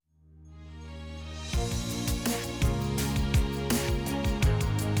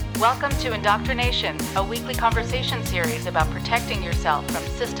Welcome to Indoctrination, a weekly conversation series about protecting yourself from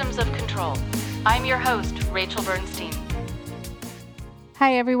systems of control. I'm your host, Rachel Bernstein.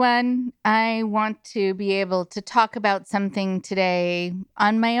 Hi, everyone. I want to be able to talk about something today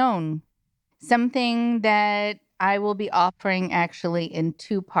on my own, something that I will be offering actually in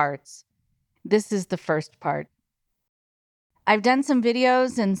two parts. This is the first part. I've done some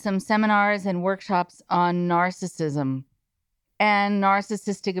videos and some seminars and workshops on narcissism and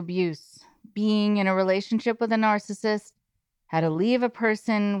narcissistic abuse, being in a relationship with a narcissist, how to leave a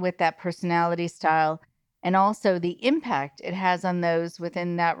person with that personality style, and also the impact it has on those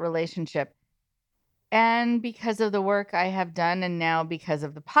within that relationship. And because of the work I have done, and now because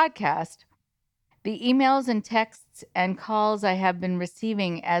of the podcast, the emails and texts and calls I have been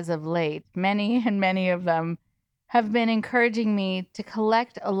receiving as of late, many and many of them, have been encouraging me to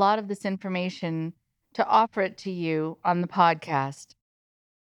collect a lot of this information to offer it to you on the podcast.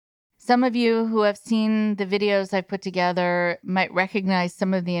 Some of you who have seen the videos I've put together might recognize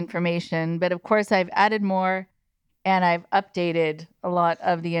some of the information, but of course I've added more and I've updated a lot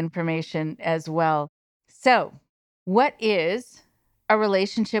of the information as well. So, what is a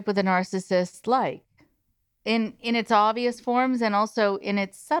relationship with a narcissist like? In its obvious forms and also in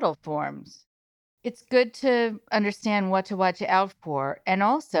its subtle forms. It's good to understand what to watch out for, and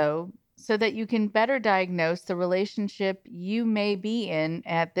also so that you can better diagnose the relationship you may be in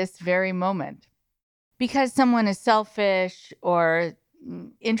at this very moment. Because someone is selfish or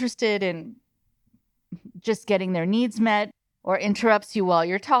interested in just getting their needs met or interrupts you while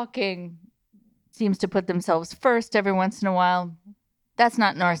you're talking, seems to put themselves first every once in a while, that's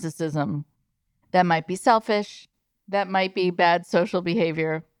not narcissism. That might be selfish. That might be bad social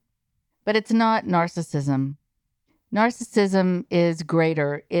behavior, but it's not narcissism. Narcissism is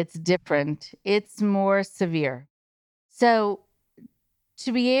greater. It's different. It's more severe. So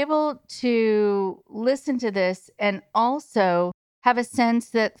to be able to listen to this and also have a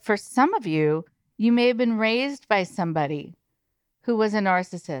sense that for some of you, you may have been raised by somebody who was a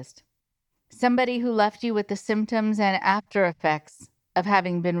narcissist, somebody who left you with the symptoms and after effects of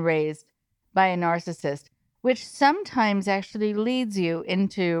having been raised by a narcissist, which sometimes actually leads you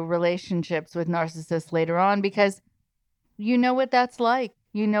into relationships with narcissists later on because you know what that's like.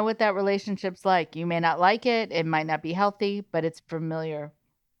 You know what that relationship's like. You may not like it. It might not be healthy, but it's familiar.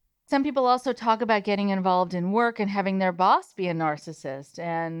 Some people also talk about getting involved in work and having their boss be a narcissist,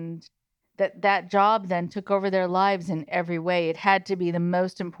 and that job then took over their lives in every way. It had to be the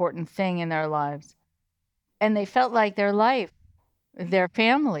most important thing in their lives. And they felt like their life, their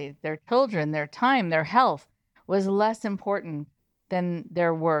family, their children, their time, their health was less important than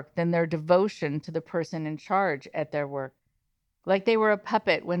their work, than their devotion to the person in charge at their work. Like they were a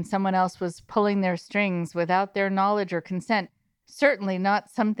puppet when someone else was pulling their strings without their knowledge or consent. Certainly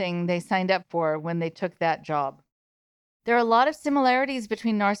not something they signed up for when they took that job. There are a lot of similarities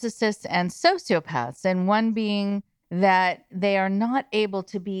between narcissists and sociopaths, and one being that they are not able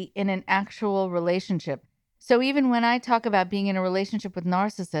to be in an actual relationship. So even when I talk about being in a relationship with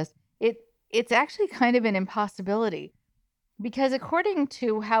narcissists, it's actually kind of an impossibility because according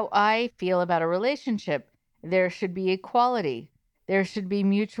to how I feel about a relationship, there should be equality. There should be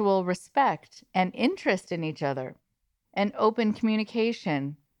mutual respect and interest in each other, and open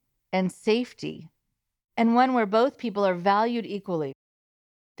communication and safety, and one where both people are valued equally.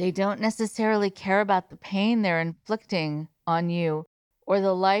 They don't necessarily care about the pain they're inflicting on you or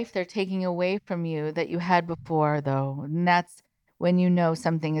the life they're taking away from you that you had before, though. And that's when you know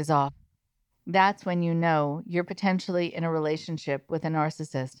something is off. That's when you know you're potentially in a relationship with a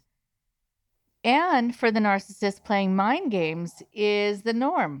narcissist. And for the narcissist, playing mind games is the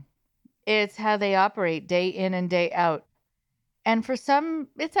norm. It's how they operate day in and day out. And for some,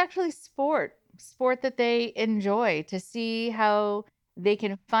 it's actually sport that they enjoy to see how they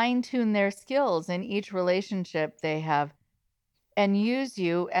can fine tune their skills in each relationship they have and use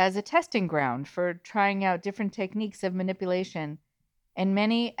you as a testing ground for trying out different techniques of manipulation. And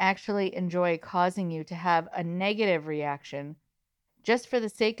many actually enjoy causing you to have a negative reaction just for the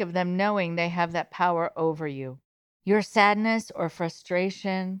sake of them knowing they have that power over you. Your sadness or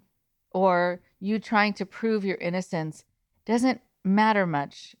frustration or you trying to prove your innocence doesn't matter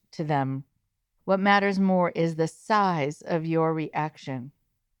much to them. What matters more is the size of your reaction.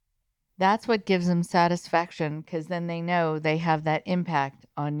 That's what gives them satisfaction because then they know they have that impact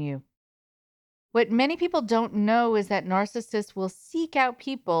on you. What many people don't know is that narcissists will seek out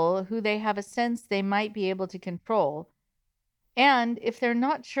people who they have a sense they might be able to control. And if they're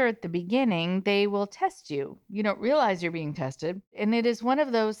not sure at the beginning, they will test you. You don't realize you're being tested. And it is one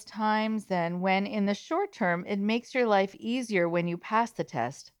of those times then when, in the short term, it makes your life easier when you pass the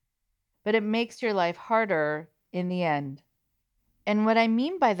test. but it makes your life harder in the end. And what I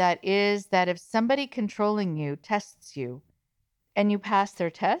mean by that is that if somebody controlling you tests you and you pass their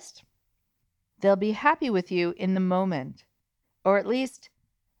test, they'll be happy with you in the moment, or at least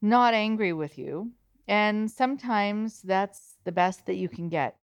not angry with you. And sometimes that's the best that you can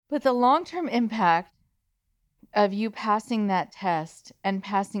get. But the long term impact of you passing that test and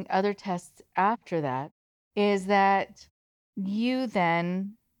passing other tests after that is that you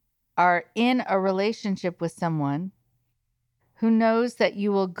then are in a relationship with someone who knows that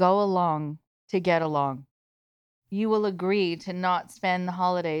you will go along to get along. You will agree to not spend the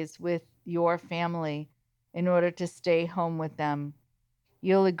holidays with your family in order to stay home with them.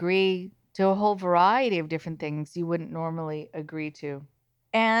 You'll agree to a whole variety of different things you wouldn't normally agree to.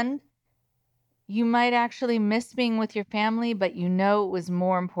 And you might actually miss being with your family, but you know it was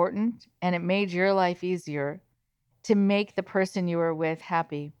more important and it made your life easier to make the person you were with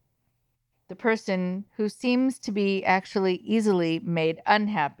happy. The person who seems to be actually easily made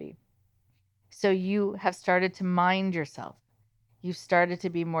unhappy. So you have started to mind yourself. You've started to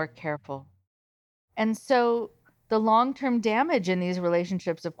be more careful. And so the long term damage in these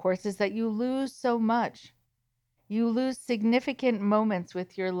relationships, of course, is that you lose so much. You lose significant moments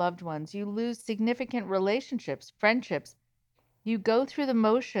with your loved ones. You lose significant relationships, friendships. You go through the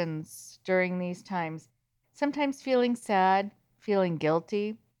motions during these times, sometimes feeling sad, feeling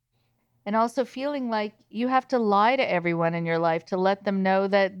guilty, and also feeling like you have to lie to everyone in your life to let them know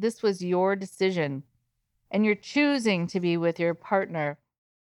that this was your decision and you're choosing to be with your partner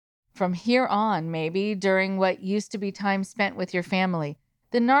from here on, maybe during what used to be time spent with your family.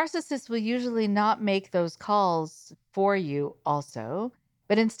 The narcissist will usually not make those calls for you, also,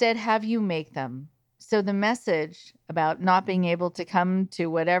 but instead have you make them. So the message about not being able to come to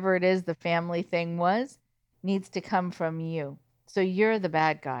whatever it is the family thing was needs to come from you. So you're the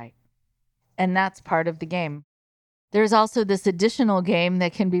bad guy. And that's part of the game. There's also this additional game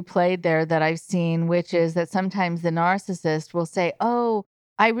that can be played there that I've seen, which is that sometimes the narcissist will say, "Oh,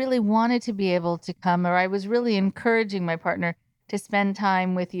 I really wanted to be able to come, or I was really encouraging my partner to spend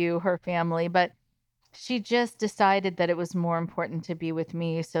time with you, her family, but she just decided that it was more important to be with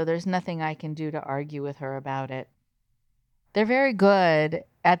me, so there's nothing I can do to argue with her about it." They're very good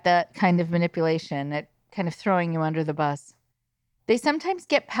at that kind of manipulation, at kind of throwing you under the bus. They sometimes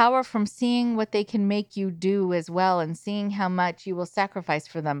get power from seeing what they can make you do as well and seeing how much you will sacrifice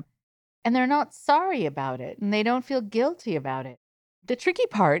for them. And they're not sorry about it and they don't feel guilty about it. The tricky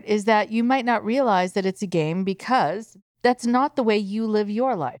part is that you might not realize that it's a game because that's not the way you live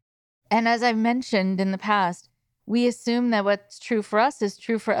your life. And as I've mentioned in the past, we assume that what's true for us is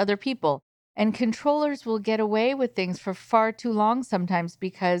true for other people. And controllers will get away with things for far too long sometimes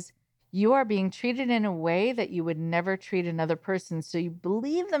because you are being treated in a way that you would never treat another person. So you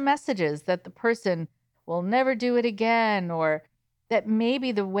believe the messages that the person will never do it again, or that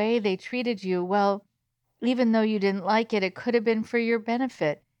maybe the way they treated you, well, even though you didn't like it, it could have been for your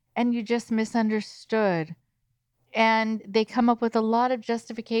benefit and you just misunderstood. And they come up with a lot of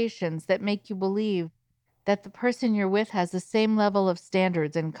justifications that make you believe that the person you're with has the same level of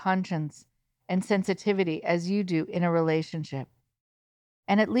standards and conscience and sensitivity as you do in a relationship.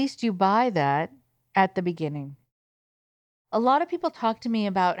 And at least you buy that at the beginning. A lot of people talk to me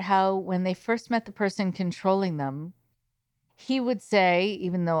about how when they first met the person controlling them, he would say,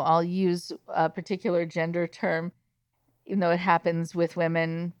 even though I'll use a particular gender term, even though it happens with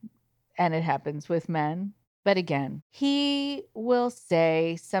women and it happens with men. But again, he will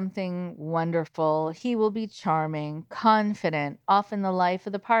say something wonderful. He will be charming, confident, often the life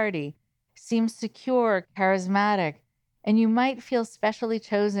of the party, seems secure, charismatic, and you might feel specially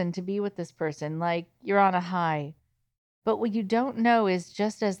chosen to be with this person, like you're on a high. But what you don't know is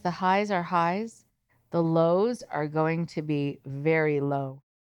just as the highs are highs, the lows are going to be very low.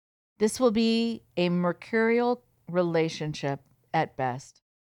 This will be a mercurial relationship at best.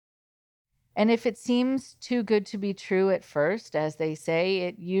 And if it seems too good to be true at first, as they say,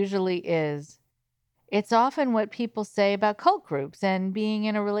 it usually is. It's often what people say about cult groups, and being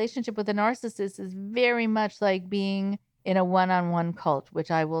in a relationship with a narcissist is very much like being in a one on one cult,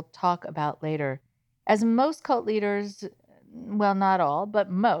 which I will talk about later. As most cult leaders, well, not all, but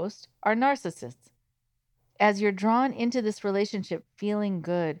most, are narcissists. As you're drawn into this relationship feeling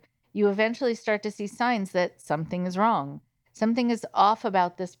good, you eventually start to see signs that something is wrong. Something is off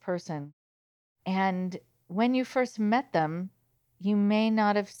about this person. And when you first met them, you may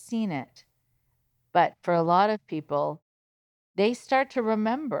not have seen it. But for a lot of people, they start to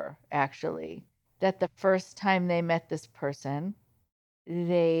remember actually that the first time they met this person,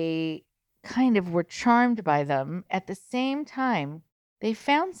 they kind of were charmed by them at the same time They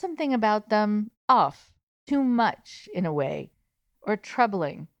found something about them off, too much in a way, or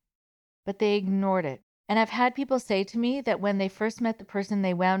troubling, but they ignored it. And I've had people say to me that when they first met the person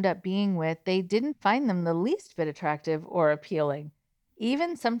they wound up being with, they didn't find them the least bit attractive or appealing,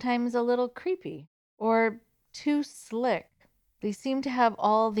 even sometimes a little creepy or too slick. They seemed to have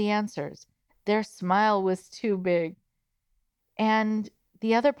all the answers. Their smile was too big. And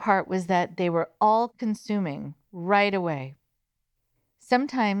the other part was that they were all consuming right away.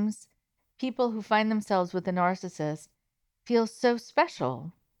 Sometimes people who find themselves with a narcissist feel so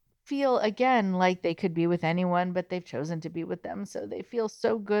special, feel again like they could be with anyone, but they've chosen to be with them. So they feel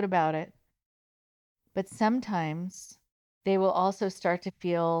so good about it. But sometimes they will also start to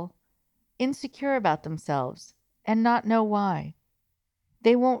feel insecure about themselves and not know why.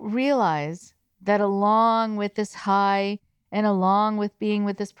 They won't realize that along with this high and along with being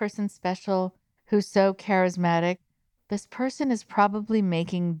with this person special who's so charismatic, this person is probably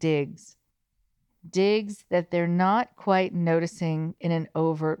making digs that they're not quite noticing in an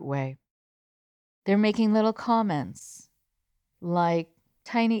overt way. They're making little comments like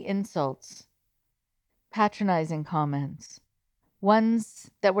tiny insults, patronizing comments, ones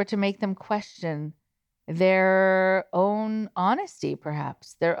that were to make them question their own honesty,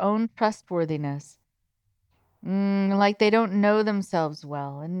 perhaps, their own trustworthiness. Like they don't know themselves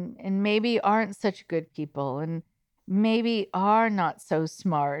well and maybe aren't such good people and maybe are not so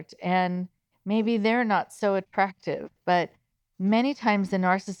smart and maybe they're not so attractive. But many times the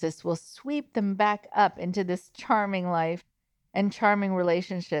narcissist will sweep them back up into this charming life and charming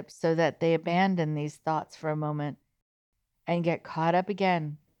relationships so that they abandon these thoughts for a moment and get caught up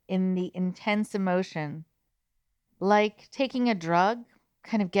again in the intense emotion, like taking a drug,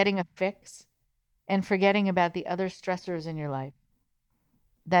 kind of getting a fix and forgetting about the other stressors in your life.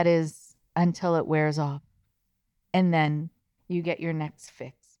 That is until it wears off. And then you get your next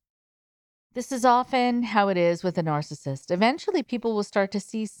fix. This is often how it is with a narcissist. Eventually, people will start to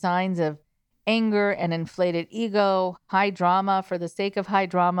see signs of anger and inflated ego, high drama for the sake of high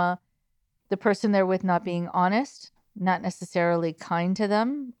drama, the person they're with not being honest, not necessarily kind to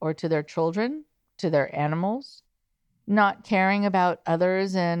them or to their children, to their animals, not caring about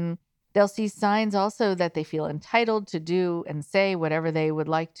others. And they'll see signs also that they feel entitled to do and say whatever they would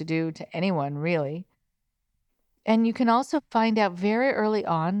like to do to anyone, really. And you can also find out very early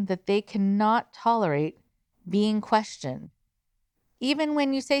on that they cannot tolerate being questioned. Even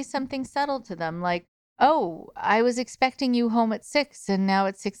when you say something subtle to them like, "Oh, I was expecting you home at 6 and now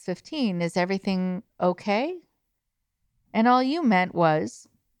it's 6:15. Is everything okay?" And all you meant was,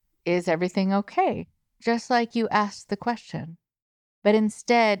 "Is everything okay?" Just like you asked the question. But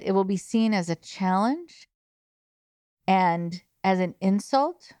instead, it will be seen as a challenge and as an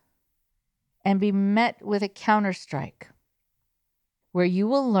insult and be met with a counterstrike where you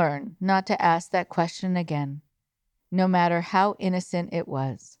will learn not to ask that question again, no matter how innocent it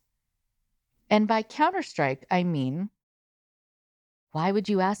was. And by counterstrike, I mean, why would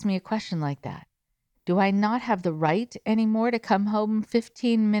you ask me a question like that? Do I not have the right anymore to come home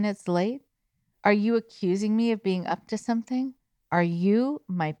 15 minutes late? Are you accusing me of being up to something? Are you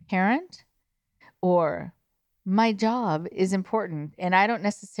my parent? Or my job is important and I don't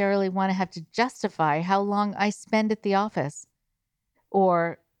necessarily want to have to justify how long I spend at the office.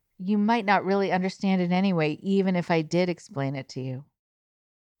 Or you might not really understand it anyway, even if I did explain it to you.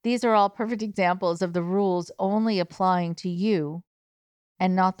 These are all perfect examples of the rules only applying to you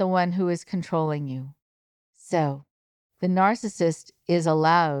and not the one who is controlling you. So, the narcissist is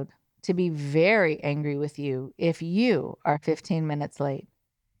allowed to be very angry with you if you are 15 minutes late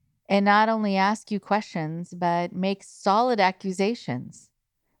and not only ask you questions, but make solid accusations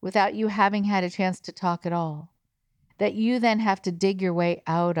without you having had a chance to talk at all, that you then have to dig your way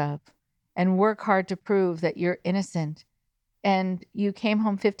out of and work hard to prove that you're innocent and you came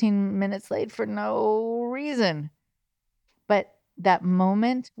home 15 minutes late for no reason. But that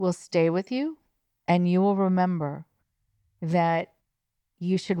moment will stay with you and you will remember that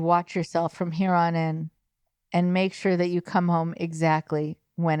you should watch yourself from here on in and make sure that you come home exactly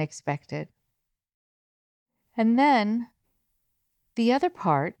when expected. And then the other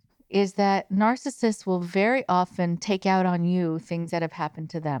part is that narcissists will very often take out on you things that have happened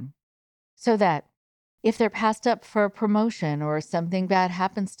to them. So that if they're passed up for a promotion or something bad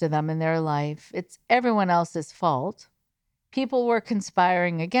happens to them in their life, it's everyone else's fault. People were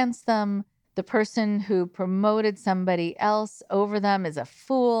conspiring against them. The person who promoted somebody else over them is a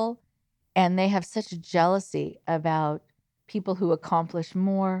fool. And they have such jealousy about people who accomplish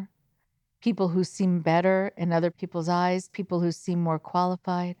more, people who seem better in other people's eyes, people who seem more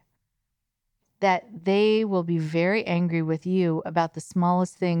qualified. that they will be very angry with you about the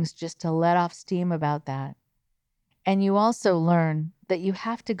smallest things just to let off steam about that. And you also learn that you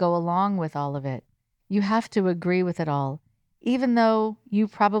have to go along with all of it. You have to agree with it all, even though you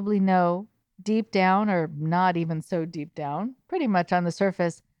probably know deep down, or not even so deep down, pretty much on the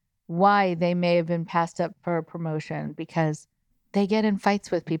surface, why they may have been passed up for a promotion, because they get in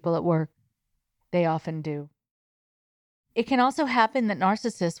fights with people at work. They often do. It can also happen that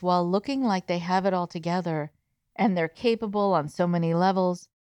narcissists, while looking like they have it all together and they're capable on so many levels,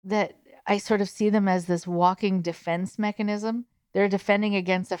 that I sort of see them as this walking defense mechanism. They're defending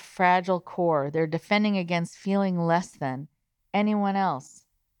against a fragile core. They're defending against feeling less than anyone else.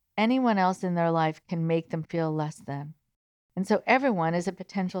 Anyone else in their life can make them feel less than. And so everyone is a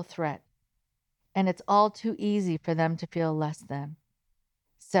potential threat. And it's all too easy for them to feel less than.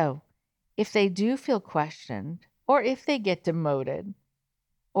 So if they do feel questioned, or if they get demoted,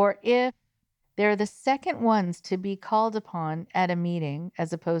 or if they're the second ones to be called upon at a meeting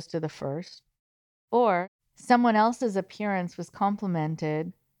as opposed to the first, or someone else's appearance was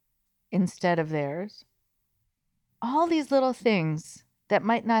complimented instead of theirs, all these little things that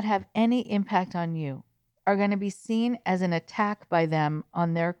might not have any impact on you are going to be seen as an attack by them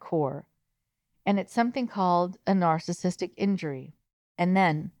on their core. And it's something called a narcissistic injury. And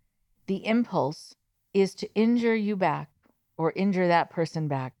then the impulse is to injure you back, or injure that person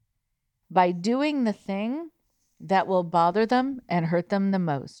back, by doing the thing that will bother them and hurt them the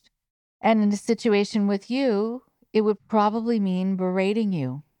most. And in a situation with you, it would probably mean berating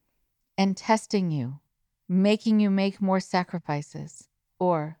you and testing you, making you make more sacrifices,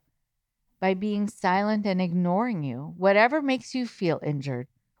 or by being silent and ignoring you, whatever makes you feel injured,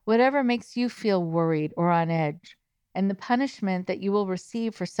 whatever makes you feel worried or on edge. And the punishment that you will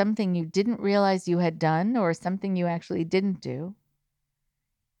receive for something you didn't realize you had done, or something you actually didn't do,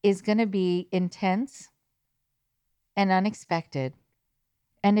 is going to be intense and unexpected.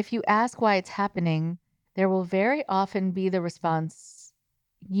 And if you ask why it's happening, there will very often be the response,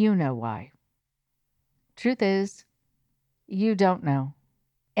 you know why. Truth is, you don't know.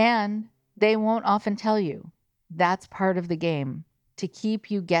 And they won't often tell you. That's part of the game, to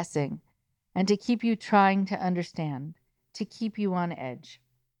keep you guessing and to keep you trying to understand, to keep you on edge.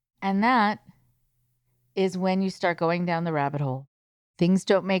 And that is when you start going down the rabbit hole. Things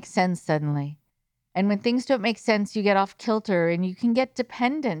don't make sense suddenly. And when things don't make sense, you get off kilter and you can get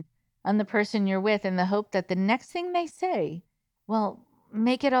dependent on the person you're with in the hope that the next thing they say will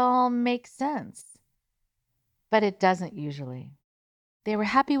make it all make sense. But it doesn't usually. They were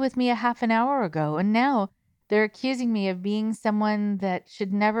happy with me a half an hour ago, and now they're accusing me of being someone that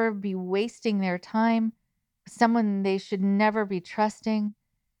should never be wasting their time, someone they should never be trusting,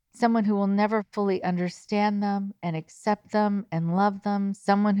 someone who will never fully understand them and accept them and love them,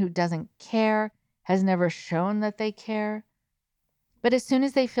 someone who doesn't care, has never shown that they care. But as soon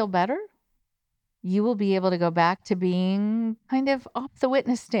as they feel better, you will be able to go back to being kind of off the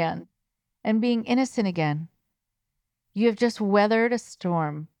witness stand and being innocent again. You have just weathered a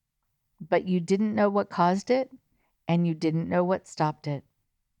storm, but you didn't know what caused it, and you didn't know what stopped it.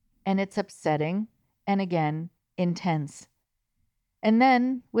 And it's upsetting, and again, intense. And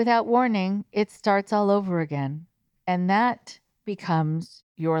then, without warning, it starts all over again. And that becomes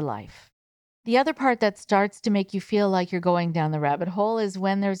your life. The other part that starts to make you feel like you're going down the rabbit hole is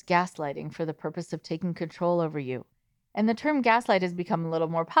when there's gaslighting for the purpose of taking control over you. And the term gaslight has become a little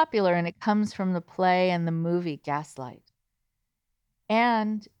more popular, and it comes from the play and the movie Gaslight.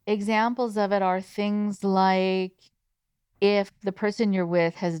 And examples of it are things like if the person you're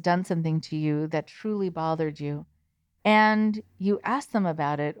with has done something to you that truly bothered you, and you ask them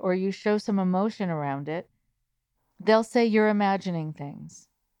about it or you show some emotion around it, they'll say you're imagining things.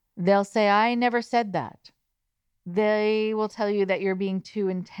 They'll say, I never said that. They will tell you that you're being too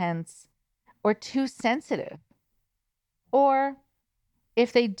intense or too sensitive. Or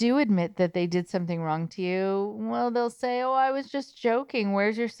if they do admit that they did something wrong to you, well, they'll say, oh, I was just joking.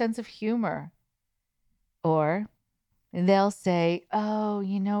 Where's your sense of humor? Or they'll say, oh,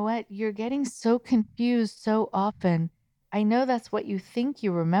 you know what? You're getting so confused so often. I know that's what you think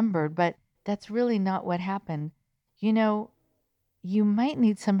you remembered, but that's really not what happened. You know, you might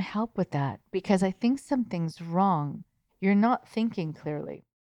need some help with that because I think something's wrong. You're not thinking clearly.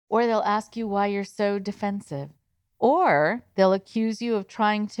 Or they'll ask you why you're so defensive. Or they'll accuse you of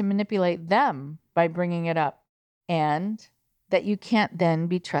trying to manipulate them by bringing it up, and that you can't then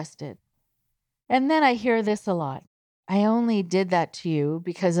be trusted. And then I hear this a lot. I only did that to you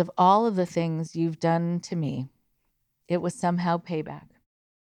because of all of the things you've done to me. It was somehow payback.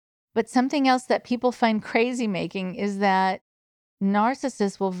 But something else that people find crazy making is that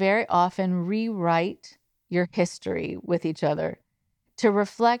narcissists will very often rewrite your history with each other to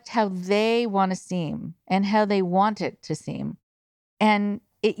reflect how they want to seem and how they want it to seem. And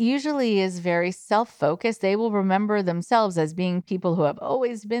it usually is very self-focused. They will remember themselves as being people who have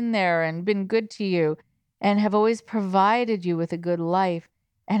always been there and been good to you and have always provided you with a good life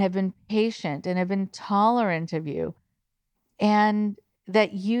and have been patient and have been tolerant of you. And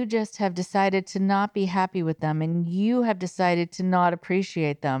that you just have decided to not be happy with them and you have decided to not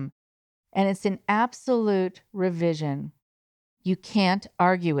appreciate them. And it's an absolute revision. You can't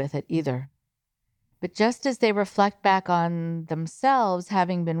argue with it either. But just as they reflect back on themselves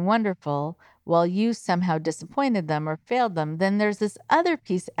having been wonderful, while you somehow disappointed them or failed them, then there's this other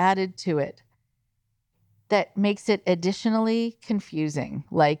piece added to it that makes it additionally confusing,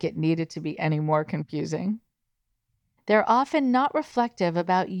 like it needed to be any more confusing. They're often not reflective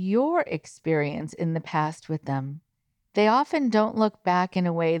about your experience in the past with them. They often don't look back in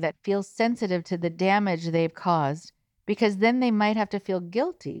a way that feels sensitive to the damage they've caused, because then they might have to feel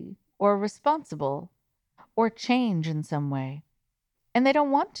guilty or responsible or change in some way. And they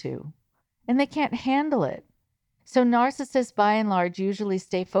don't want to, and they can't handle it. So narcissists, by and large, usually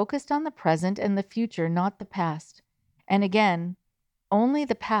stay focused on the present and the future, not the past. And again, only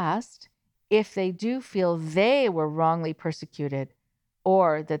the past if they do feel they were wrongly persecuted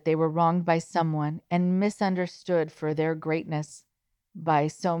or that they were wronged by someone and misunderstood for their greatness by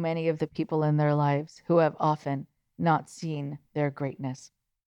so many of the people in their lives who have often not seen their greatness.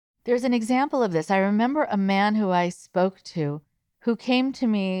 There's an example of this. I remember a man who I spoke to who came to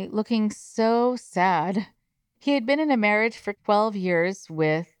me looking so sad. He had been in a marriage for 12 years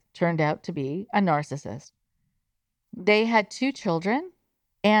with, turned out to be, a narcissist. They had 2 children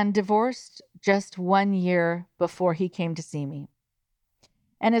and divorced just 1 year before he came to see me.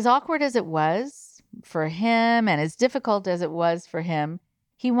 And as awkward as it was for him and as difficult as it was for him,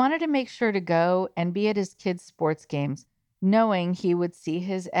 he wanted to make sure to go and be at his kids' sports games, knowing he would see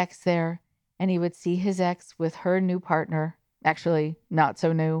his ex there and he would see his ex with her new partner. Actually, not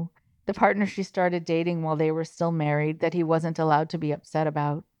so new. The partner she started dating while they were still married that he wasn't allowed to be upset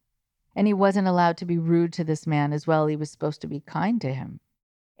about. And he wasn't allowed to be rude to this man as well. He was supposed to be kind to him.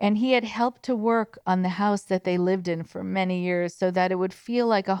 And he had helped to work on the house that they lived in for many years so that it would feel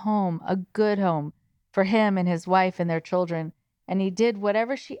like a home, a good home for him and his wife and their children. And he did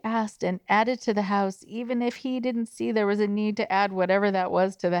whatever she asked and added to the house, even if he didn't see there was a need to add whatever that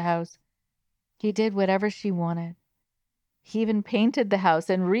was to the house. He did whatever she wanted. He even painted the house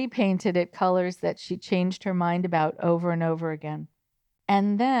and repainted it colors that she changed her mind about over and over again.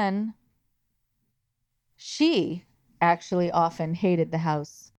 And then she actually often hated the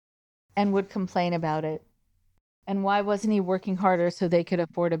house and would complain about it. And why wasn't he working harder so they could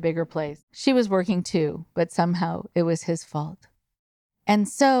afford a bigger place? She was working too, but somehow it was his fault. And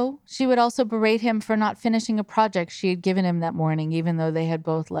so she would also berate him for not finishing a project she had given him that morning, even though they had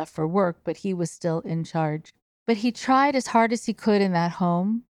both left for work, but he was still in charge. But he tried as hard as he could in that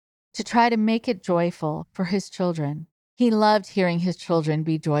home to try to make it joyful for his children. He loved hearing his children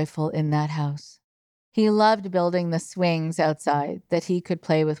be joyful in that house. He loved building the swings outside that he could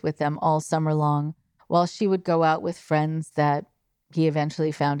play with them all summer long, while she would go out with friends that he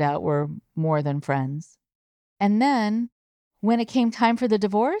eventually found out were more than friends. And then, when it came time for the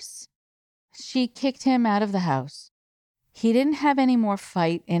divorce, she kicked him out of the house. He didn't have any more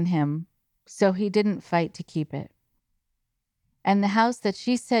fight in him, so he didn't fight to keep it. And the house that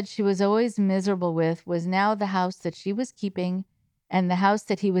she said she was always miserable with was now the house that she was keeping and the house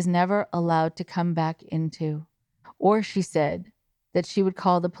that he was never allowed to come back into. Or she said that she would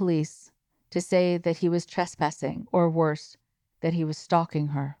call the police to say that he was trespassing, or worse, that he was stalking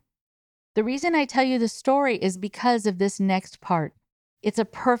her. The reason I tell you the story is because of this next part. It's a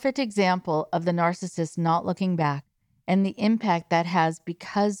perfect example of the narcissist not looking back and the impact that has,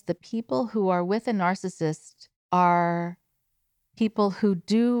 because the people who are with a narcissist are people who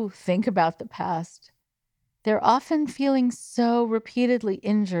do think about the past. They're often feeling so repeatedly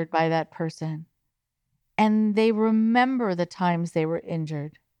injured by that person. And they remember the times they were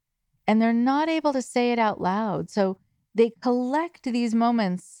injured. And they're not able to say it out loud. So they collect these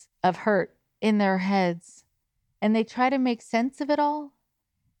moments of hurt in their heads. And they try to make sense of it all.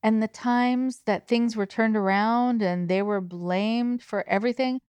 And the times that things were turned around and they were blamed for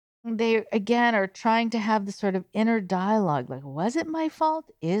everything, they again are trying to have this sort of inner dialogue. Like, was it my fault?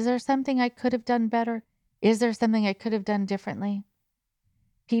 Is there something I could have done better? Is there something I could have done differently?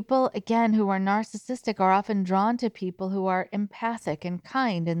 People, again, who are narcissistic are often drawn to people who are empathic and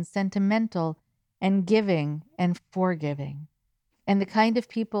kind and sentimental and giving and forgiving. And the kind of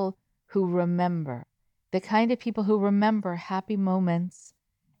people who remember the kind of people who remember happy moments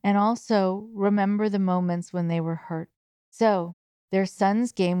and also remember the moments when they were hurt. So their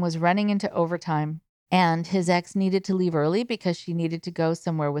son's game was running into overtime, and his ex needed to leave early because she needed to go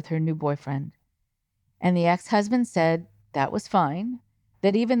somewhere with her new boyfriend. And the ex-husband said that was fine,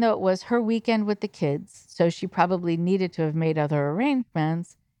 that even though it was her weekend with the kids, so she probably needed to have made other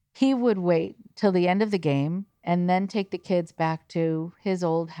arrangements, he would wait till the end of the game and then take the kids back to his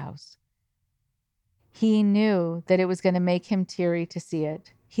old house. He knew that it was going to make him teary to see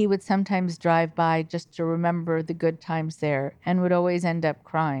it. He would sometimes drive by just to remember the good times there and would always end up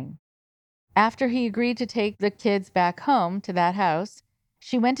crying. After he agreed to take the kids back home to that house,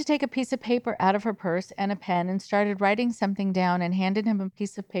 she went to take a piece of paper out of her purse and a pen and started writing something down and handed him a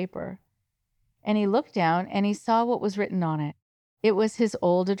piece of paper. And he looked down and he saw what was written on it. It was his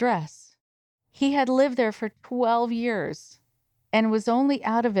old address. He had lived there for 12 years and was only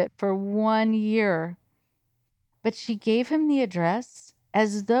out of it for 1 year. But she gave him the address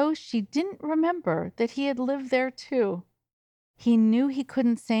as though she didn't remember that he had lived there too. He knew he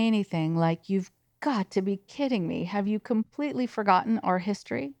couldn't say anything like, "You've got to be kidding me. Have you completely forgotten our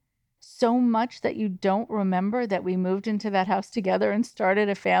history? So much that you don't remember that we moved into that house together and started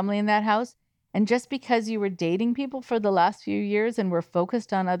a family in that house? And just because you were dating people for the last few years and were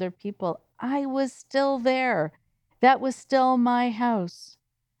focused on other people, I was still there. That was still my house.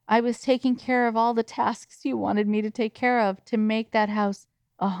 I was taking care of all the tasks you wanted me to take care of to make that house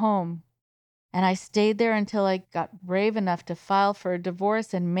a home. And I stayed there until I got brave enough to file for a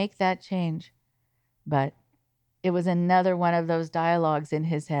divorce and make that change." But it was another one of those dialogues in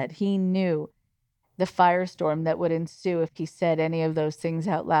his head. He knew the firestorm that would ensue if he said any of those things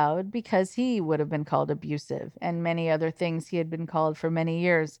out loud, because he would have been called abusive and many other things he had been called for many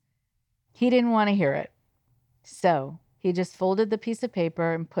years. He didn't want to hear it. So he just folded the piece of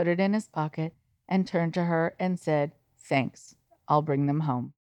paper and put it in his pocket and turned to her and said, "Thanks, I'll bring them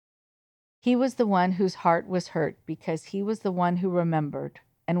home." He was the one whose heart was hurt because he was the one who remembered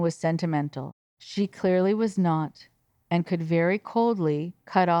and was sentimental. She clearly was not, and could very coldly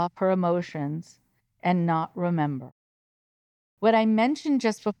cut off her emotions and not remember. What I mentioned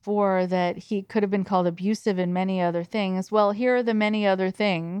just before, that he could have been called abusive and many other things, well, here are the many other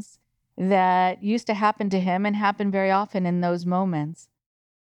things that used to happen to him and happen very often in those moments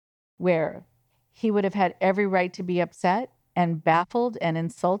where he would have had every right to be upset and baffled and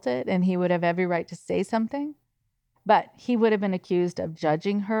insulted, and he would have every right to say something. But he would have been accused of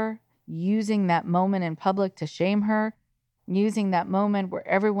judging her, using that moment in public to shame her, using that moment where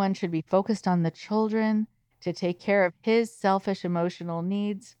everyone should be focused on the children to take care of his selfish emotional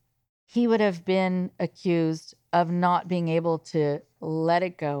needs. He would have been accused of not being able to let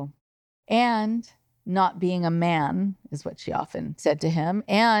it go and not being a man, is what she often said to him.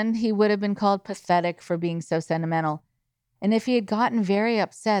 And he would have been called pathetic for being so sentimental. And if he had gotten very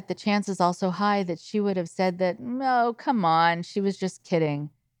upset, the chances also high that she would have said that, "No, come on, she was just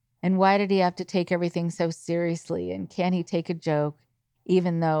kidding. And why did he have to take everything so seriously? And can he take a joke?"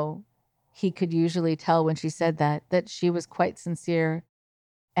 Even though he could usually tell when she said that she was quite sincere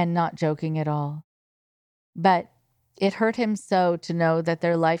and not joking at all. But it hurt him so to know that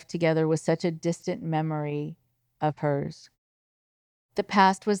their life together was such a distant memory of hers. The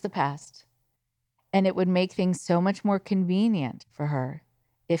past was the past, and it would make things so much more convenient for her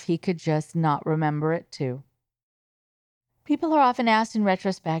if he could just not remember it too. People are often asked in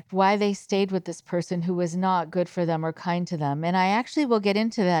retrospect why they stayed with this person who was not good for them or kind to them, and I actually will get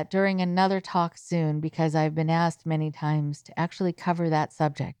into that during another talk soon, because I've been asked many times to actually cover that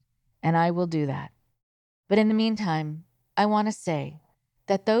subject, and I will do that. But in the meantime, I want to say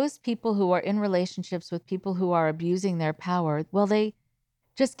that those people who are in relationships with people who are abusing their power, well, they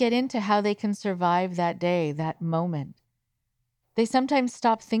just get into how they can survive that day, that moment. They sometimes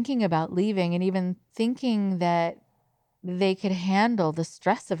stop thinking about leaving and even thinking that they could handle the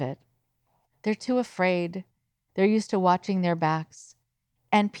stress of it. They're too afraid. They're used to watching their backs.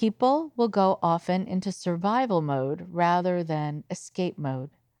 And people will go often into survival mode rather than escape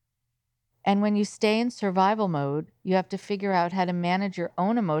mode. And when you stay in survival mode, you have to figure out how to manage your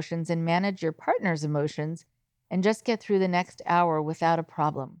own emotions and manage your partner's emotions and just get through the next hour without a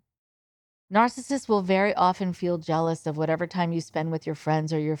problem. Narcissists will very often feel jealous of whatever time you spend with your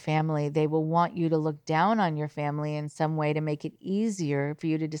friends or your family. They will want you to look down on your family in some way to make it easier for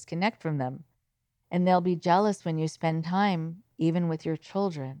you to disconnect from them. And they'll be jealous when you spend time, even with your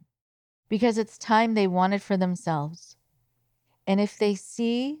children, because it's time they wanted for themselves. And if they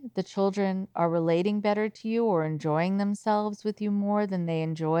see the children are relating better to you or enjoying themselves with you more than they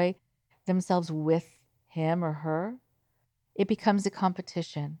enjoy themselves with him or her, it becomes a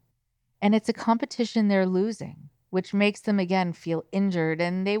competition. And it's a competition they're losing, which makes them again feel injured,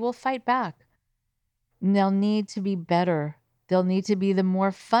 and they will fight back. And they'll need to be better. They'll need to be the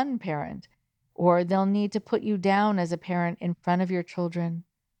more fun parent, or they'll need to put you down as a parent in front of your children,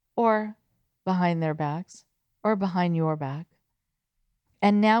 or behind their backs, or behind your back.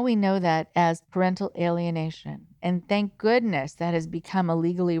 And now we know that as parental alienation. And thank goodness that has become a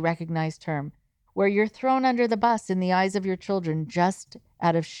legally recognized term where you're thrown under the bus in the eyes of your children just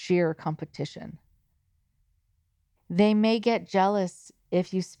out of sheer competition. They may get jealous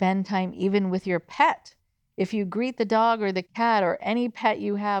if you spend time even with your pet. If you greet the dog or the cat or any pet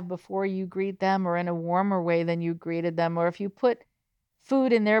you have before you greet them or in a warmer way than you greeted them, or if you put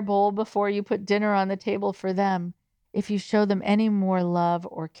food in their bowl before you put dinner on the table for them, if you show them any more love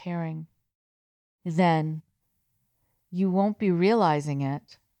or caring, then you won't be realizing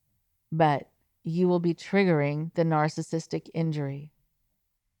it, but you will be triggering the narcissistic injury.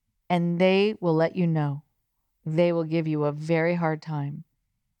 And they will let you know. They will give you a very hard time.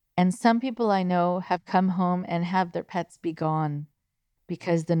 And some people I know have come home and have their pets be gone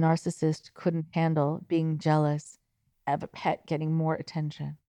because the narcissist couldn't handle being jealous of a pet getting more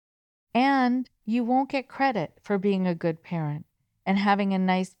attention. And you won't get credit for being a good parent and having a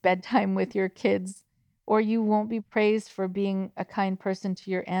nice bedtime with your kids, or you won't be praised for being a kind person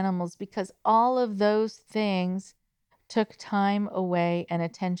to your animals because all of those things took time away and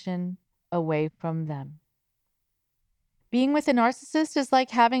attention away from them. Being with a narcissist is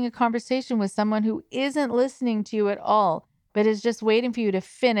like having a conversation with someone who isn't listening to you at all, but is just waiting for you to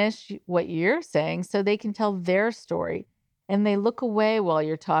finish what you're saying so they can tell their story. And they look away while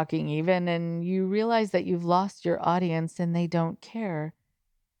you're talking, even, and you realize that you've lost your audience and they don't care.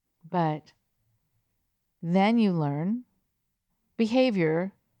 But then you learn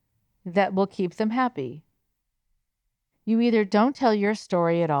behavior that will keep them happy. You either don't tell your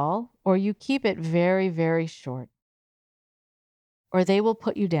story at all, or you keep it very, very short, or they will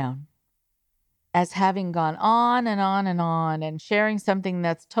put you down as having gone on and on and on and sharing something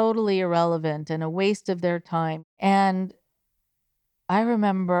that's totally irrelevant and a waste of their time. And I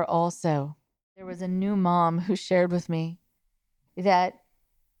remember also there was a new mom who shared with me that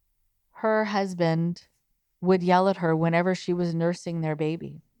her husband would yell at her whenever she was nursing their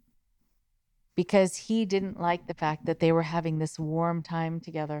baby because he didn't like the fact that they were having this warm time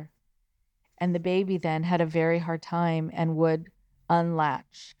together. And the baby then had a very hard time and would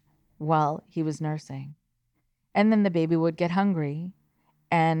unlatch while he was nursing. And then the baby would get hungry,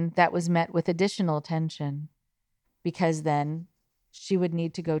 and that was met with additional tension because then she would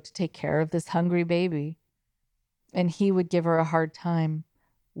need to go to take care of this hungry baby. And he would give her a hard time.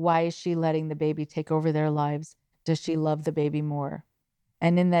 Why is she letting the baby take over their lives? Does she love the baby more?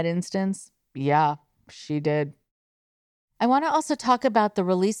 And in that instance, yeah, she did. I want to also talk about the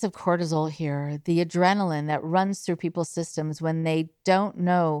release of cortisol here, the adrenaline that runs through people's systems when they don't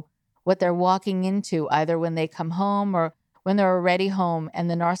know what they're walking into, either when they come home or when they're already home and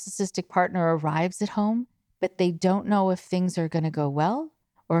the narcissistic partner arrives at home, but they don't know if things are going to go well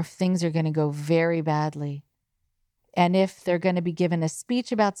or if things are going to go very badly. And if they're going to be given a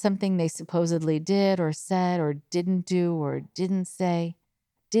speech about something they supposedly did or said or didn't do or didn't say,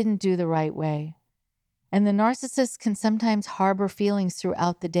 didn't do the right way. And the narcissist can sometimes harbor feelings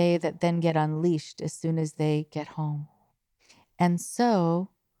throughout the day that then get unleashed as soon as they get home. And so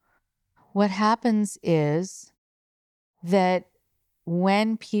what happens is that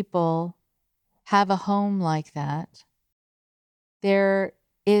when people have a home like that, there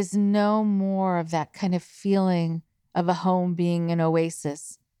is no more of that kind of feeling of a home being an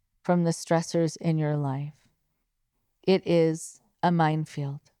oasis from the stressors in your life. It is a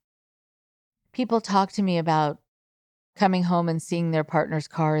minefield. People talk to me about coming home and seeing their partner's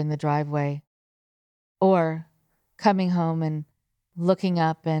car in the driveway, or coming home and looking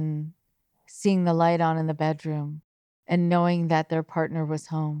up and seeing the light on in the bedroom and knowing that their partner was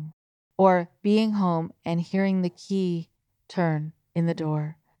home, or being home and hearing the key turn in the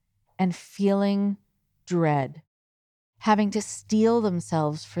door and feeling dread, having to steel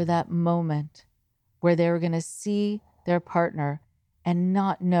themselves for that moment where they were going to see their partner and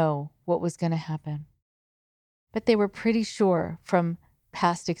not know what was going to happen. But they were pretty sure from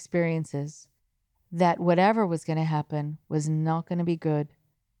past experiences that whatever was going to happen was not going to be good.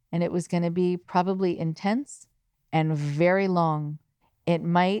 And it was going to be probably intense and very long. It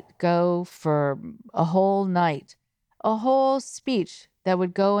might go for a whole night, a whole speech that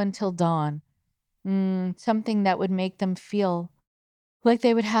would go until dawn, something that would make them feel like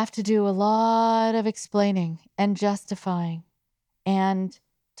they would have to do a lot of explaining and justifying and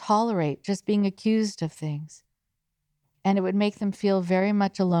tolerate just being accused of things. And it would make them feel very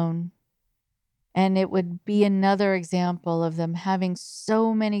much alone And it would be another example of them having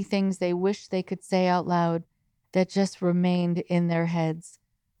so many things they wish they could say out loud that just remained in their heads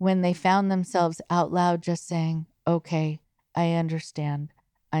when they found themselves out loud just saying, okay, I understand.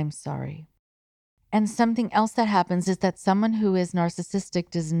 I'm sorry. And something else that happens is that someone who is narcissistic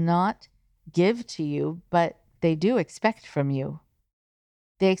does not give to you, but they do expect from you.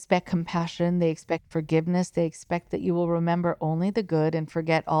 They expect compassion. They expect forgiveness. They expect that you will remember only the good and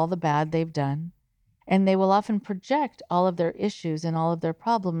forget all the bad they've done. And they will often project all of their issues and all of their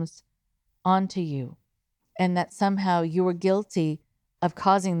problems onto you. And that somehow you were guilty of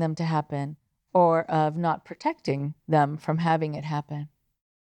causing them to happen or of not protecting them from having it happen.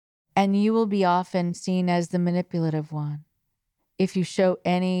 And you will be often seen as the manipulative one. If you show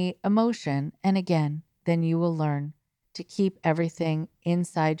any emotion, and again, then you will learn to keep everything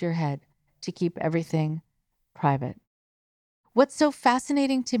inside your head, to keep everything private. What's so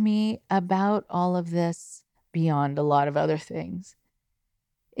fascinating to me about all of this, beyond a lot of other things,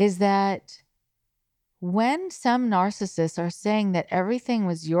 is that when some narcissists are saying that everything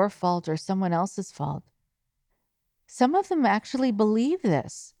was your fault or someone else's fault, some of them actually believe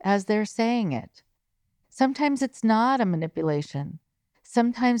this as they're saying it. Sometimes it's not a manipulation.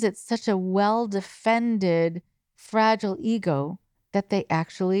 Sometimes it's such a well-defended, fragile ego that they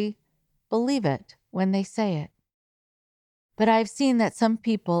actually believe it when they say it. But I've seen that some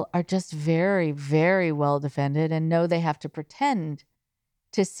people are just very, very well defended and know they have to pretend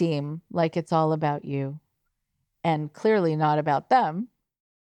to seem like it's all about you and clearly not about them,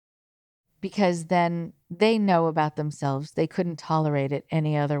 because then they know about themselves. They couldn't tolerate it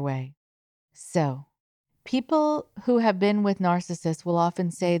any other way. So people who have been with narcissists will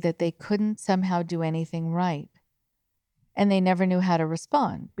often say that they couldn't somehow do anything right. And they never knew how to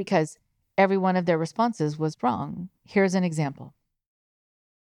respond because every one of their responses was wrong. Here's an example.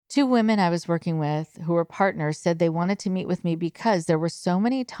 2 women I was working with who were partners said they wanted to meet with me because there were so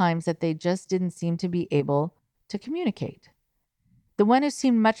many times that they just didn't seem to be able to communicate. The one who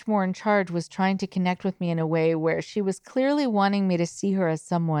seemed much more in charge was trying to connect with me in a way where she was clearly wanting me to see her as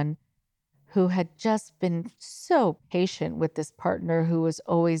someone who had just been so patient with this partner who was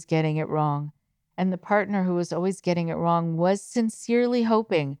always getting it wrong. And the partner who was always getting it wrong was sincerely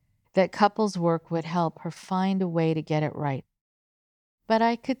hoping that couples work would help her find a way to get it right. But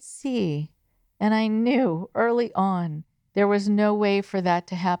I could see, and I knew early on, there was no way for that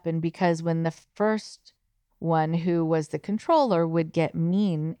to happen because when the first one who was the controller would get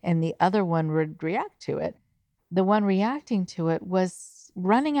mean and the other one would react to it, the one reacting to it was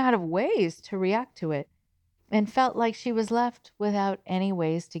running out of ways to react to it and felt like she was left without any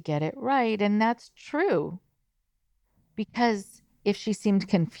ways to get it right. And that's true because if she seemed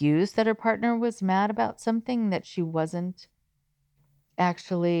confused that her partner was mad about something that she wasn't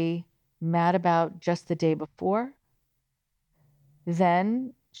actually mad about just the day before,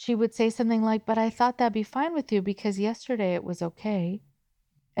 then she would say something like, but I thought that'd be fine with you because yesterday it was okay.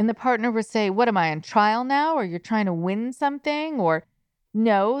 And the partner would say, what am I on trial now? Or you're trying to win something? Or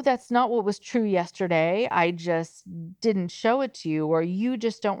no, that's not what was true yesterday. I just didn't show it to you. Or you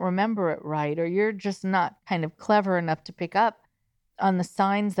just don't remember it right. Or you're just not kind of clever enough to pick up on the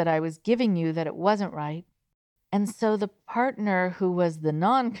signs that I was giving you that it wasn't right. And so the partner who was the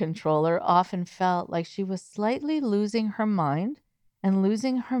non-controller often felt like she was slightly losing her mind and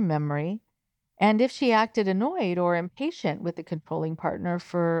losing her memory. And if she acted annoyed or impatient with the controlling partner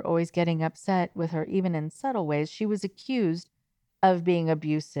for always getting upset with her, even in subtle ways, she was accused of being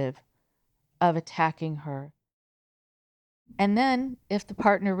abusive, of attacking her. And then if the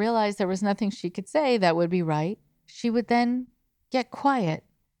partner realized there was nothing she could say that would be right, she would then get quiet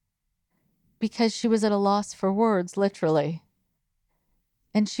because she was at a loss for words, literally.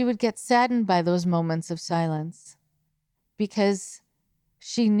 And she would get saddened by those moments of silence because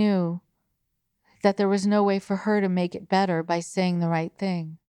she knew that there was no way for her to make it better by saying the right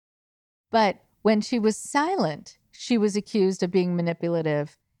thing. But when she was silent, she was accused of being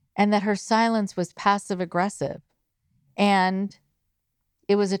manipulative and that her silence was passive aggressive. And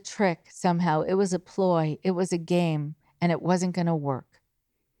it was a trick somehow. It was a ploy. It was a game, and it wasn't going to work.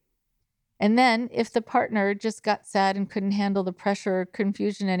 And then if the partner just got sad and couldn't handle the pressure or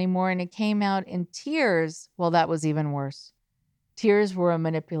confusion anymore and it came out in tears, well, that was even worse. Tears were a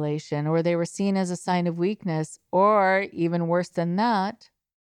manipulation, or they were seen as a sign of weakness, or even worse than that,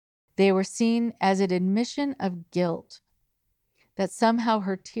 they were seen as an admission of guilt, that somehow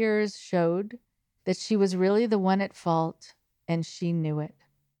her tears showed that she was really the one at fault and she knew it.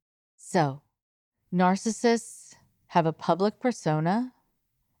 So, narcissists have a public persona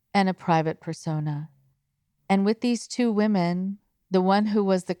and a private persona. And with these 2 women, the one who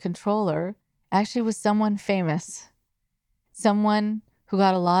was the controller actually was someone famous, someone who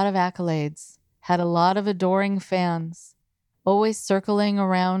got a lot of accolades, had a lot of adoring fans, always circling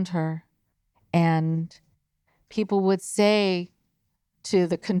around her. And people would say to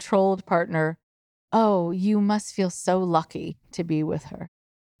the controlled partner, "Oh, you must feel so lucky to be with her."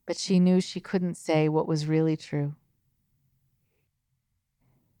 But she knew she couldn't say what was really true.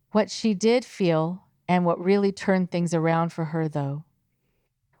 What she did feel, and what really turned things around for her, though,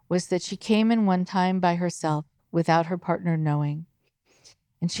 was that she came in one time by herself without her partner knowing.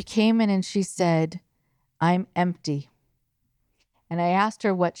 And she came in and she said, "I'm empty." And I asked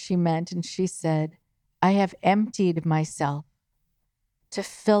her what she meant, and she said, "I have emptied myself to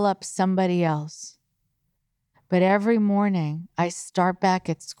fill up somebody else. But every morning I start back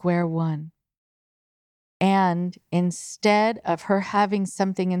at square one. And instead of her having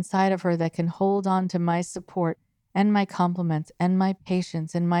something inside of her that can hold on to my support and my compliments and my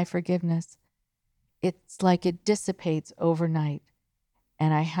patience and my forgiveness, it's like it dissipates overnight.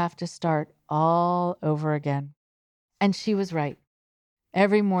 And I have to start all over again." And she was right.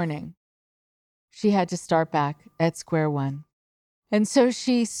 Every morning, she had to start back at square one. And so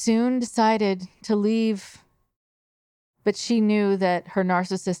she soon decided to leave, but she knew that her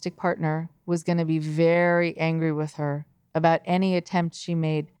narcissistic partner was going to be very angry with her about any attempt she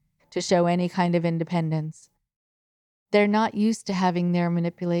made to show any kind of independence. They're not used to having their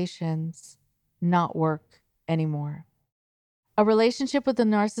manipulations not work anymore. A relationship with a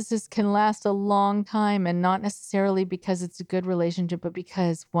narcissist can last a long time, and not necessarily because it's a good relationship, but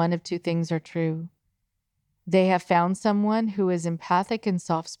because one of two things are true. They have found someone who is empathic and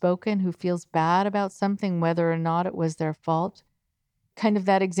soft-spoken, who feels bad about something, whether or not it was their fault. Kind of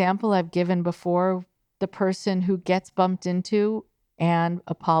that example I've given before, the person who gets bumped into and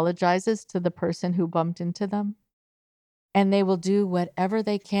apologizes to the person who bumped into them. And they will do whatever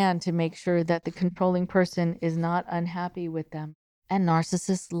they can to make sure that the controlling person is not unhappy with them. And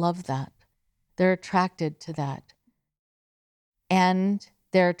narcissists love that. They're attracted to that. And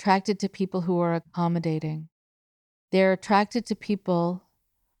they're attracted to people who are accommodating. They're attracted to people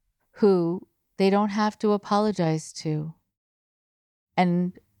who they don't have to apologize to.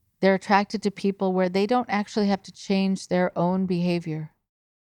 And they're attracted to people where they don't actually have to change their own behavior.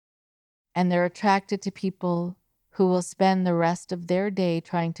 And they're attracted to people who will spend the rest of their day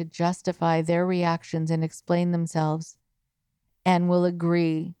trying to justify their reactions and explain themselves, and will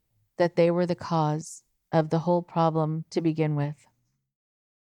agree that they were the cause of the whole problem to begin with.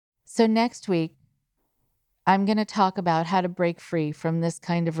 So next week, I'm going to talk about how to break free from this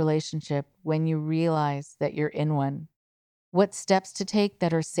kind of relationship when you realize that you're in one, what steps to take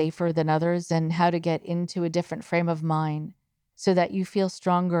that are safer than others, and how to get into a different frame of mind so that you feel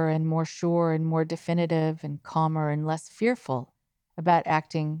stronger and more sure and more definitive and calmer and less fearful about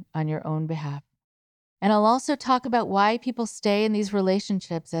acting on your own behalf. And I'll also talk about why people stay in these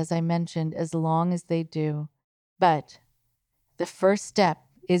relationships, as I mentioned, as long as they do. But the first step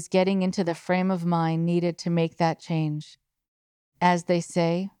is getting into the frame of mind needed to make that change. As they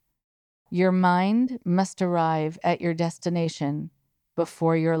say, your mind must arrive at your destination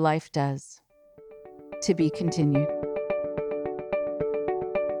before your life does. To be continued.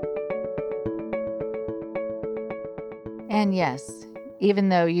 And yes, even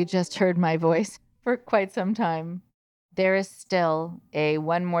though you just heard my voice for quite some time, there is still a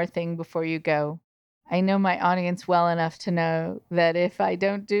one more thing before you go. I know my audience well enough to know that if I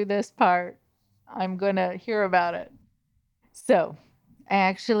don't do this part, I'm going to hear about it. So I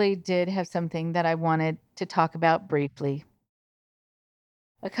actually did have something that I wanted to talk about briefly.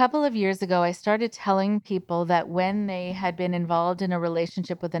 A couple of years ago, I started telling people that when they had been involved in a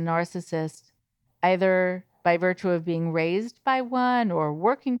relationship with a narcissist, either by virtue of being raised by one or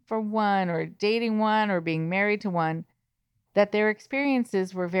working for one or dating one or being married to one, that their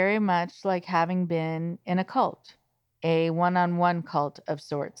experiences were very much like having been in a cult, a one-on-one cult of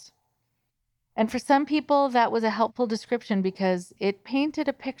sorts. And for some people, that was a helpful description because it painted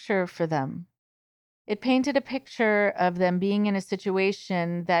a picture for them. It painted a picture of them being in a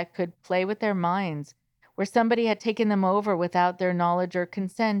situation that could play with their minds, where somebody had taken them over without their knowledge or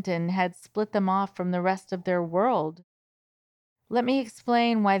consent and had split them off from the rest of their world. Let me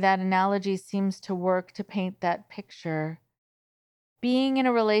explain why that analogy seems to work to paint that picture. Being in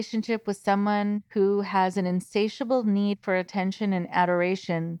a relationship with someone who has an insatiable need for attention and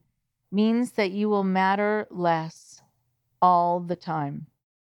adoration means that you will matter less all the time.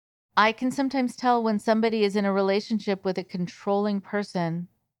 I can sometimes tell when somebody is in a relationship with a controlling person,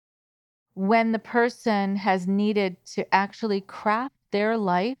 when the person has needed to actually craft their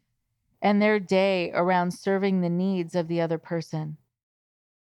life and their day around serving the needs of the other person.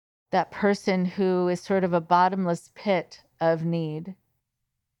 that person who is sort of a bottomless pit of need.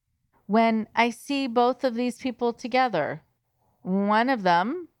 When I see both of these people together, one of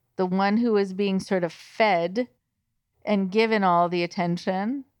them, the one who is being sort of fed and given all the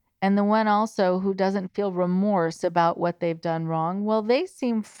attention, and the one also who doesn't feel remorse about what they've done wrong, well, they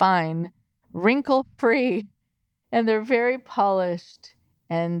seem fine, wrinkle-free, and they're very polished,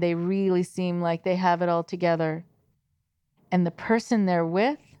 and they really seem like they have it all together. And the person they're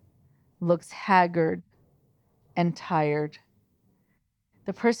with looks haggard and tired.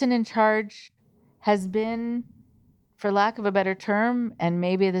 The person in charge has been, for lack of a better term, and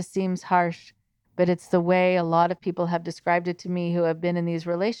maybe this seems harsh, but it's the way a lot of people have described it to me who have been in these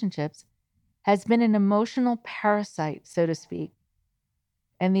relationships, has been an emotional parasite, so to speak.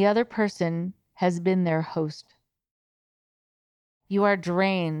 And the other person has been their host. You are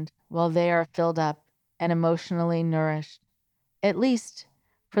drained while they are filled up and emotionally nourished, at least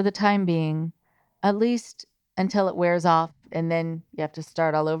for the time being, at least until it wears off, and then you have to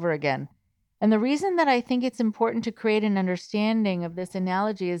start all over again. And the reason that I think it's important to create an understanding of this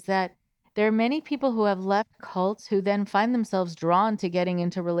analogy is that there are many people who have left cults who then find themselves drawn to getting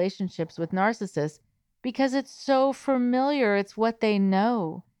into relationships with narcissists because it's so familiar. It's what they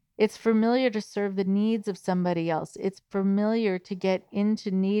know. It's familiar to serve the needs of somebody else. It's familiar to get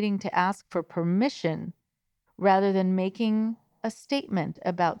into needing to ask for permission rather than making a statement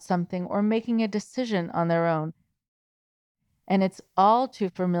about something or making a decision on their own. And it's all too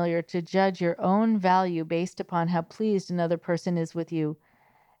familiar to judge your own value based upon how pleased another person is with you,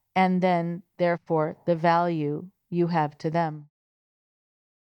 and then, therefore, the value you have to them.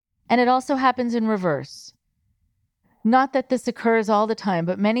 And it also happens in reverse. Not that this occurs all the time,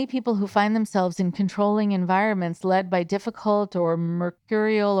 but many people who find themselves in controlling environments led by difficult or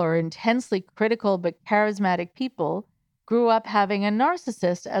mercurial or intensely critical but charismatic people grew up having a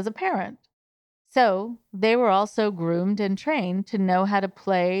narcissist as a parent. So they were also groomed and trained to know how to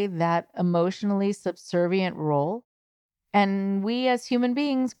play that emotionally subservient role. And we as human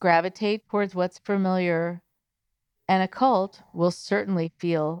beings gravitate towards what's familiar. And a cult will certainly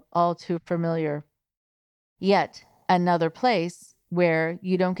feel all too familiar. Yet another place where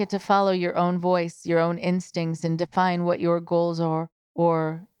you don't get to follow your own voice, your own instincts, and define what your goals are,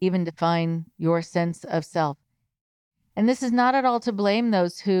 or even define your sense of self. And this is not at all to blame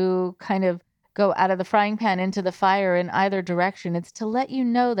those who kind of go out of the frying pan into the fire in either direction. It's to let you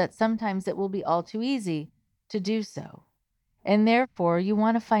know that sometimes it will be all too easy to do so. And therefore, you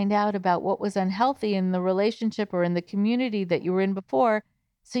want to find out about what was unhealthy in the relationship or in the community that you were in before,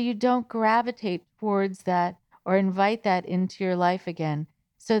 so you don't gravitate towards that or invite that into your life again,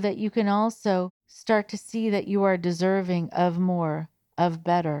 so that you can also start to see that you are deserving of more, of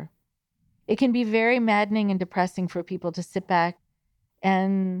better. It can be very maddening and depressing for people to sit back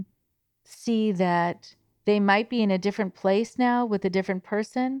and see that they might be in a different place now with a different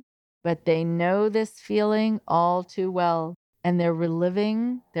person, but they know this feeling all too well, and they're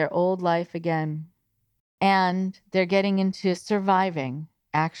reliving their old life again. And they're getting into surviving,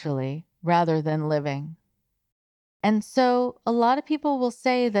 actually, rather than living. And so a lot of people will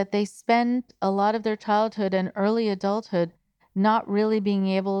say that they spend a lot of their childhood and early adulthood not really being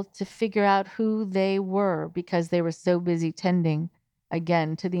able to figure out who they were because they were so busy tending,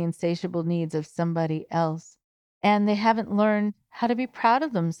 again, to the insatiable needs of somebody else. And they haven't learned how to be proud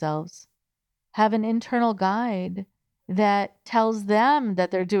of themselves, have an internal guide that tells them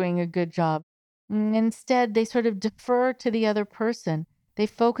that they're doing a good job. Instead, they sort of defer to the other person. They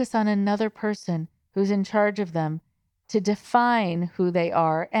focus on another person who's in charge of them to define who they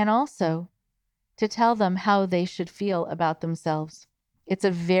are and also to tell them how they should feel about themselves. It's a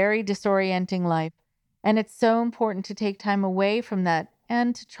very disorienting life, and it's so important to take time away from that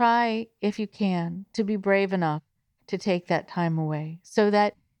and to try, if you can, to be brave enough to take that time away so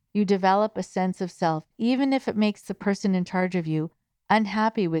that you develop a sense of self, even if it makes the person in charge of you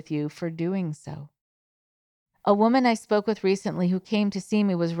unhappy with you for doing so. A woman I spoke with recently who came to see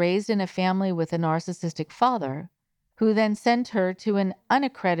me was raised in a family with a narcissistic father, who then sent her to an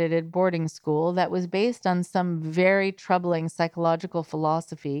unaccredited boarding school that was based on some very troubling psychological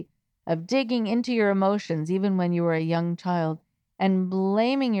philosophy of digging into your emotions even when you were a young child and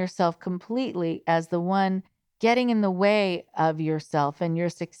blaming yourself completely as the one getting in the way of yourself and your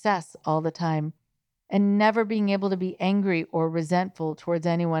success all the time, and never being able to be angry or resentful towards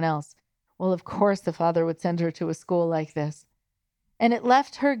anyone else. Well, of course, the father would send her to a school like this. And it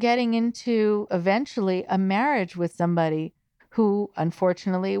left her getting into eventually a marriage with somebody who,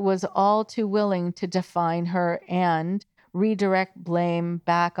 unfortunately, was all too willing to define her and redirect blame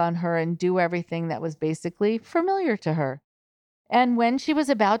back on her and do everything that was basically familiar to her. And when she was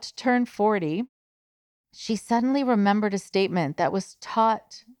about to turn 40, she suddenly remembered a statement that was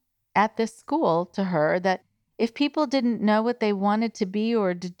taught at this school to her that if people didn't know what they wanted to be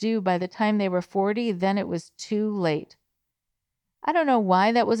or to do by the time they were 40, then it was too late. I don't know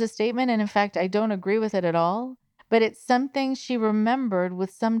why that was a statement, and in fact, I don't agree with it at all, but it's something she remembered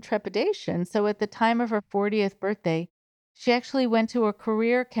with some trepidation. So at the time of her 40th birthday, she actually went to a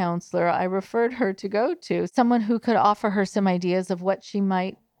career counselor I referred her to go to, someone who could offer her some ideas of what she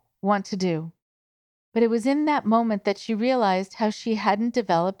might want to do. But it was in that moment that she realized how she hadn't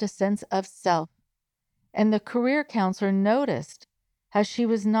developed a sense of self. And the career counselor noticed how she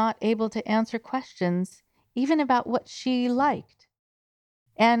was not able to answer questions even about what she liked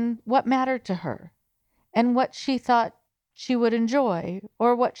and what mattered to her and what she thought she would enjoy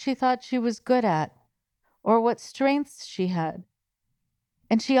or what she thought she was good at or what strengths she had.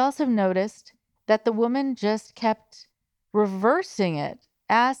 And she also noticed that the woman just kept reversing it,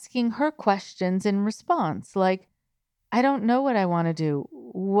 asking her questions in response, like, I don't know what I want to do.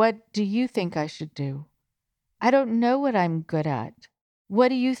 What do you think I should do? I don't know what I'm good at. What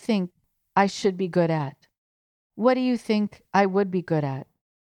do you think I should be good at? What do you think I would be good at?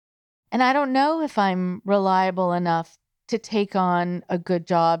 And I don't know if I'm reliable enough to take on a good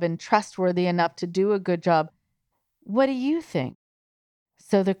job and trustworthy enough to do a good job. What do you think?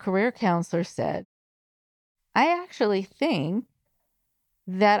 So the career counselor said, I actually think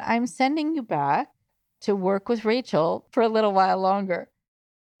that I'm sending you back to work with Rachel for a little while longer.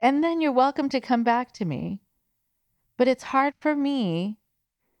 And then you're welcome to come back to me. But it's hard for me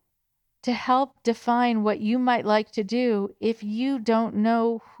to help define what you might like to do if you don't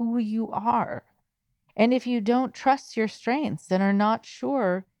know who you are. And if you don't trust your strengths and are not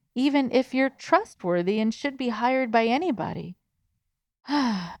sure, even if you're trustworthy and should be hired by anybody.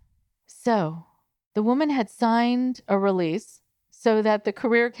 So the woman had signed a release so that the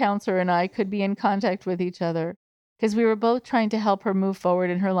career counselor and I could be in contact with each other because we were both trying to help her move forward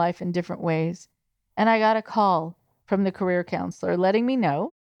in her life in different ways. And I got a call from the career counselor letting me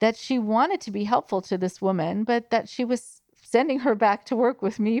know that she wanted to be helpful to this woman, but that she was sending her back to work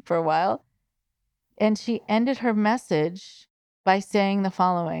with me for a while. And she ended her message by saying the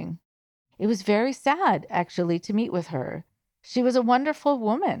following. It was very sad, actually, to meet with her. She was a wonderful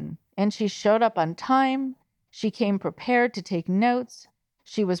woman, and she showed up on time. She came prepared to take notes.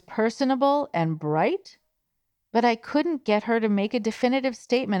 She was personable and bright, but I couldn't get her to make a definitive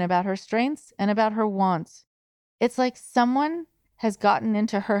statement about her strengths and about her wants. It's like someone has gotten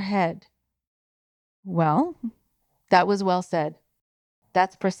into her head. Well, that was well said.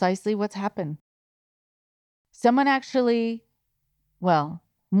 That's precisely what's happened. Someone actually, well,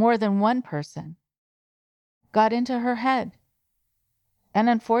 more than one person, got into her head. And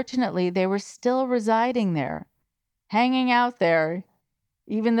unfortunately, they were still residing there, hanging out there,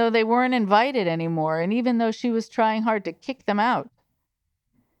 even though they weren't invited anymore, and even though she was trying hard to kick them out.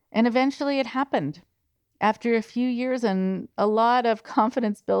 And eventually it happened. After a few years and a lot of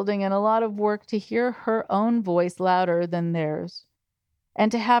confidence building and a lot of work to hear her own voice louder than theirs,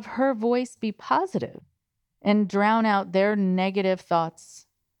 and to have her voice be positive and drown out their negative thoughts.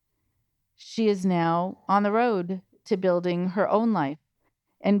 She is now on the road to building her own life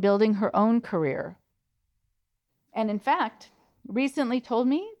and building her own career. And in fact, recently told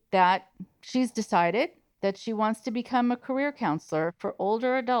me that she's decided that she wants to become a career counselor for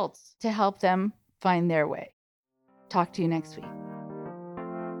older adults to help them find their way. Talk to you next week.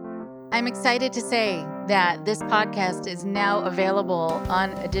 I'm excited to say that this podcast is now available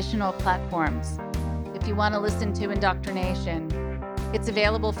on additional platforms. If you want to listen to Indoctrination, it's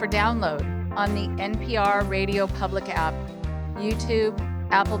available for download on the NPR Radio Public app, YouTube,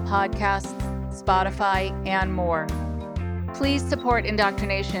 Apple Podcasts, Spotify, and more. Please support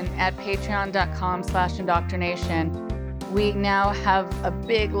Indoctrination at patreon.com/indoctrination. We now have a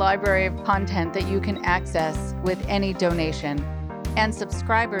big library of content that you can access with any donation. And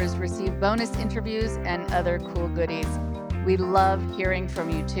subscribers receive bonus interviews and other cool goodies. We love hearing from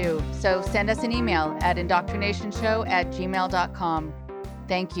you too. So send us an email at indoctrinationshow@gmail.com.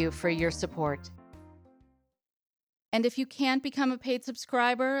 Thank you for your support. And if you can't become a paid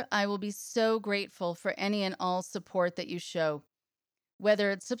subscriber, I will be so grateful for any and all support that you show.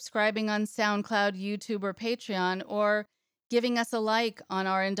 Whether it's subscribing on SoundCloud, YouTube, or Patreon, or giving us a like on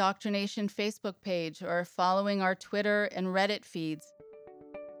our Indoctrination Facebook page, or following our Twitter and Reddit feeds.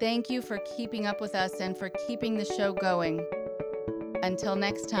 Thank you for keeping up with us and for keeping the show going. Until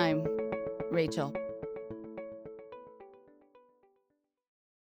next time, Rachel.